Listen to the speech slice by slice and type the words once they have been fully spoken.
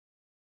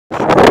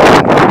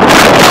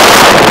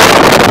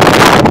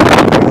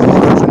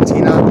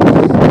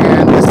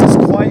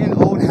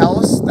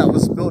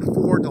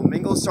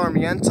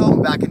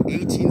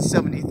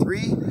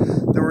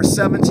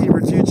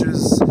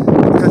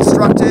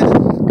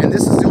and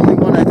this is the only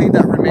one I think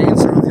that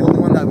remains, or the only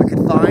one that we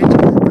could find.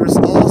 There's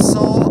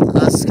also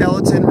a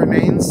skeleton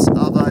remains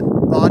of a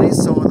body,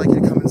 so I'd like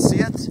you to come and see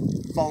it.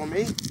 Follow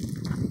me.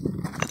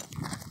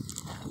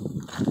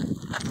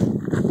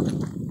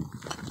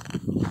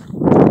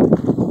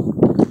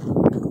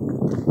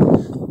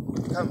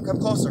 Come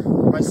closer,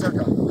 right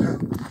circa.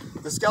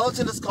 The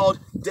skeleton is called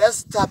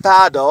Des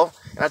Tapado,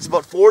 and that's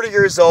about 40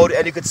 years old,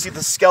 and you can see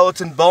the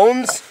skeleton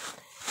bones,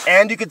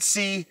 and you can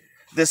see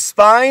the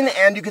spine,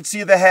 and you can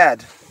see the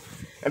head.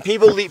 And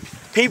people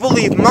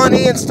leave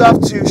money and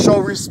stuff to show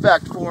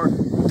respect for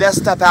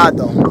Des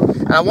Tapado.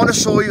 And I want to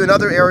show you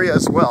another area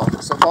as well,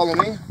 so follow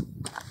me.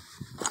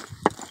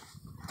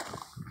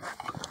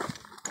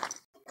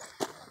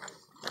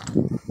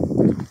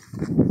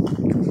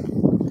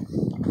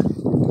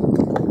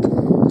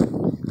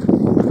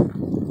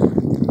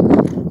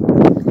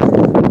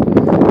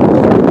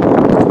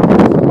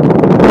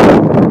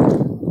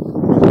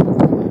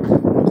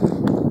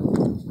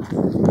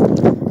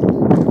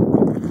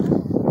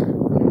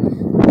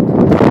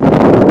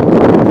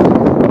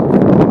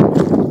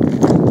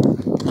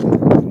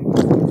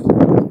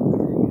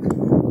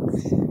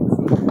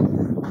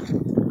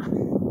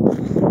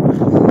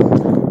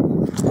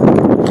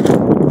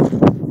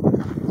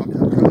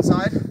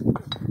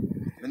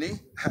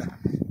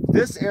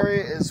 This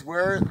area is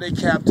where they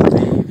kept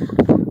the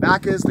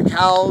vacas, the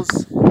cows,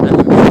 and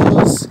the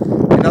mules,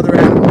 and other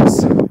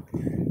animals.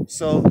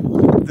 So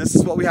this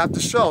is what we have to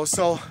show.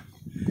 So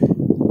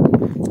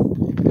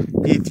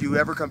if you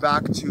ever come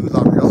back to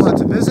La Rioja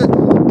to visit,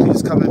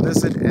 please come and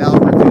visit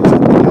Refugio El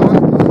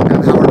Penon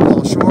and Howard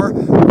Paul Shore,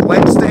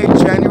 Wednesday,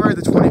 January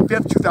the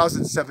 25th,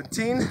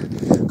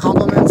 2017.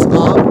 Compliments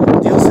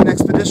of Deals and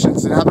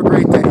Expeditions, and have a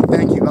great day.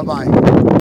 Thank you. Bye-bye.